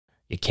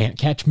You can't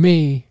catch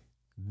me.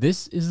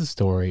 This is the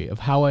story of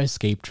how I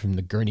escaped from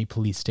the Gurney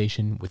police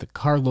station with a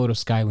carload of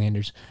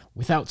Skylanders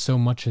without so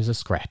much as a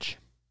scratch.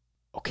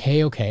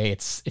 Okay,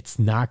 it's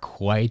not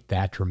quite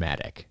that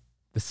dramatic.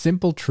 The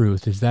simple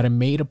truth is that I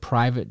made a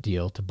private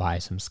deal to buy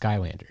some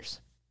Skylanders.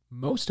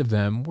 Most of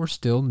them were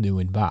still new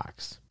in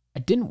box. I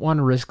didn't want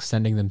to risk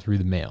sending them through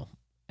the mail,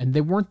 and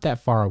they weren't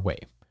that far away.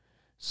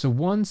 So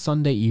one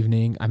Sunday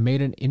evening, I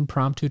made an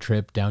impromptu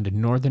trip down to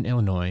northern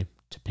Illinois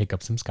to pick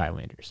up some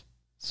Skylanders.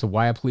 So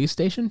why a police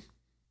station?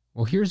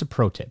 Well, here's a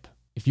pro tip.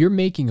 If you're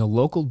making a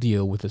local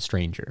deal with a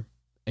stranger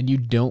and you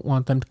don't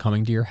want them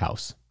coming to your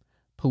house,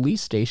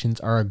 police stations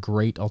are a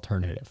great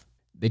alternative.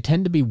 They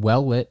tend to be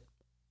well lit,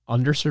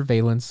 under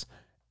surveillance,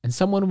 and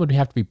someone would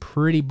have to be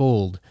pretty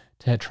bold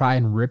to try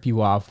and rip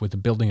you off with a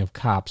building of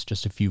cops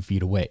just a few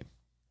feet away.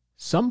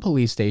 Some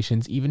police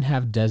stations even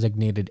have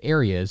designated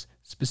areas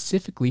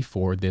specifically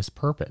for this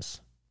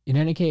purpose. In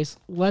any case,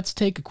 let's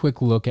take a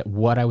quick look at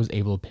what I was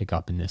able to pick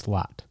up in this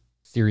lot.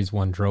 Series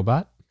 1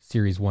 Drobot,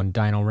 Series 1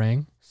 Dino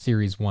Rang,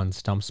 Series 1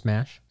 Stump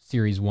Smash,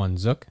 Series 1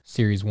 Zook,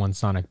 Series 1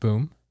 Sonic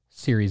Boom,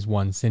 Series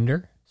 1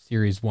 Cinder,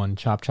 Series 1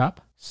 Chop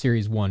Chop,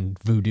 Series 1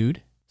 Voodooed,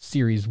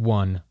 Series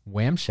 1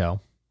 Whamshell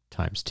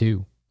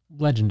 ×2,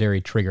 Legendary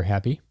Trigger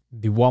Happy,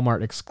 the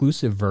Walmart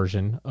exclusive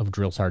version of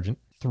Drill Sergeant,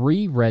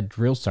 3 Red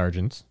Drill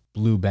Sergeants,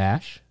 Blue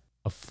Bash,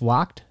 a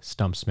Flocked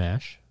Stump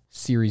Smash,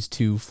 Series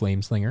 2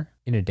 Flame Slinger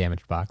in a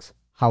damaged box,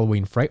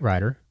 Halloween Fright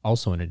Rider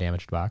also in a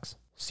damaged box,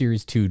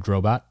 Series 2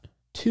 Drobot,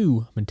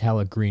 2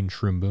 metallic green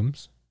Shroom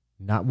Booms,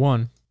 not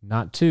 1,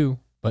 not 2,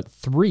 but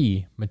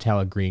 3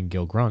 metallic green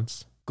Gill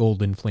Grunts,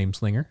 Golden Flame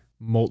Slinger,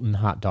 Molten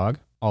Hot Dog,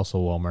 also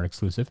Walmart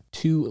exclusive,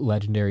 2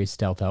 legendary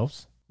Stealth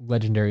Elves,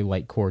 legendary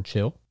Light Core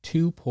Chill,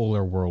 2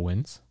 Polar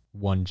Whirlwinds,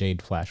 1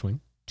 Jade Flashwing,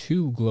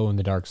 2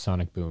 glow-in-the-dark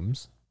Sonic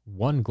Booms,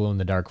 1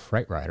 glow-in-the-dark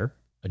Fright Rider,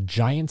 a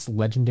Giant's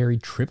legendary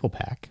triple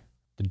pack,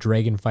 the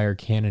Dragonfire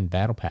Cannon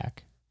Battle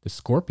Pack, the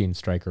Scorpion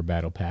Striker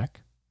Battle Pack,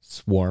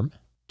 Swarm,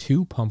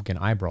 2 Pumpkin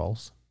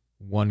Eyeballs,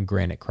 1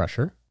 Granite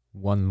Crusher,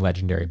 1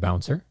 Legendary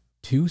Bouncer,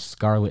 2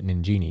 Scarlet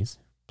Ninjinis,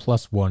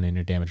 +1 in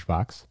a damaged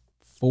box,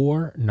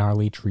 4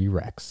 Gnarly Tree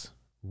Rex,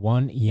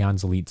 1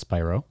 Eon's Elite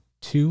Spyro,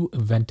 2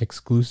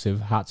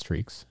 event-exclusive Hot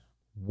Streaks,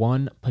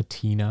 1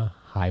 Patina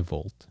High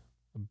Volt,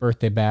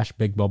 Birthday Bash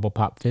Big Bubble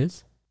Pop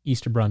Fizz,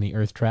 Easter Brownie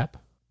Earth Trap,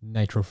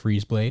 Nitro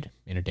Freeze Blade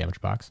in a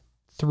damaged box,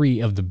 3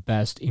 of the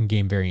best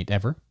in-game variant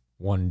ever,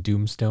 1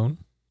 Doomstone,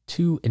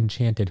 2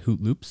 Enchanted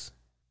Hoot Loops,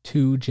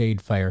 2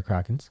 Jade Fire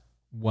Krakens,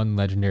 1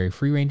 Legendary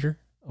Free Ranger,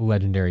 a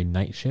Legendary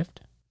Night Shift,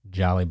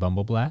 Jolly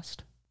Bumble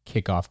Blast,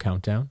 Kickoff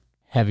Countdown,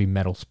 Heavy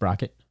Metal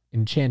Sprocket,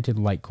 Enchanted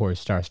Light Core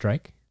Star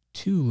Strike,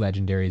 2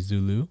 Legendary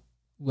Zulu,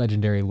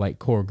 Legendary Light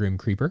Core Grim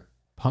Creeper,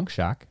 Punk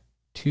Shock,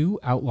 2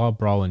 Outlaw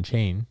Brawl and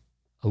Chain,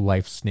 a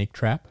Life Snake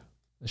Trap,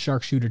 the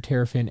Sharkshooter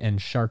Terrafin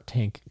and Shark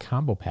Tank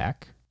Combo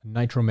Pack, a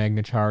Nitro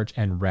Magna Charge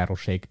and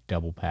Rattleshake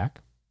Double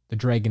Pack, the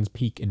Dragon's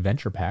Peak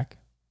Adventure Pack,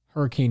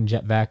 Hurricane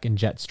Jetvac and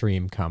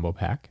Jetstream Combo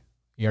Pack,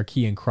 the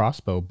Archean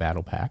Crossbow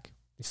Battle Pack,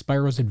 the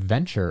Spyro's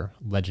Adventure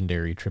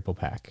Legendary Triple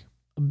Pack,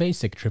 a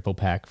basic triple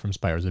pack from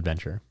Spyro's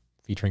Adventure,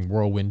 featuring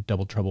Whirlwind,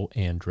 Double Trouble,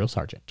 and Drill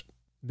Sergeant.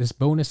 This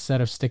bonus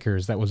set of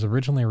stickers that was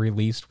originally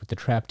released with the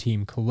Trap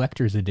Team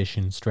Collector's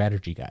Edition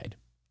Strategy Guide.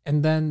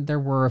 And then there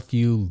were a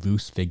few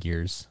loose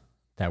figures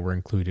that were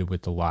included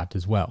with the lot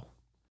as well.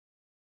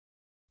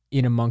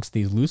 In amongst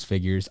these loose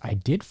figures, I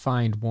did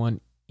find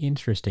one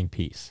interesting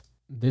piece.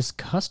 This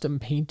custom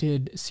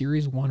painted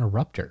Series 1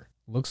 Eruptor.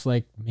 Looks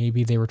like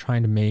maybe they were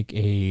trying to make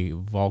a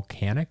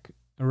volcanic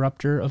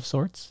eruptor of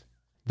sorts.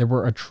 There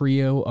were a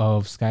trio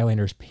of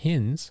Skylanders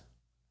pins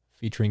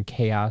featuring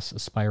Chaos,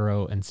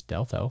 Spyro, and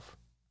Stealth Elf,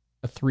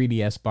 a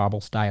 3DS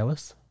Bobble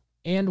Stylus,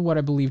 and what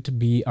I believe to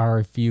be are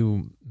a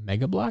few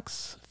Mega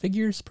Bloks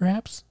figures,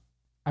 perhaps?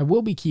 I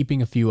will be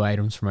keeping a few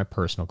items for my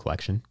personal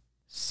collection.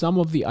 Some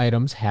of the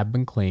items have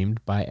been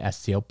claimed by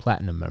SCL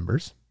Platinum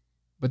members,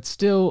 but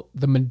still,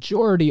 the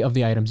majority of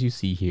the items you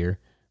see here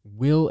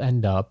will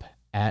end up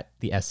at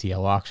the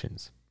SCL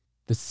auctions.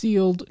 The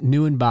sealed,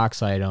 new in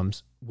box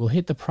items will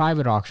hit the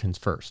private auctions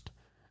first,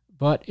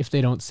 but if they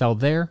don't sell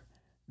there,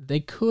 they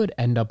could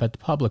end up at the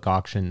public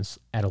auctions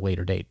at a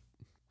later date.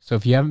 So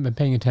if you haven't been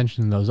paying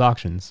attention to those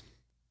auctions,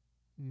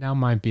 now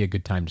might be a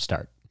good time to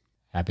start.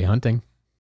 Happy hunting!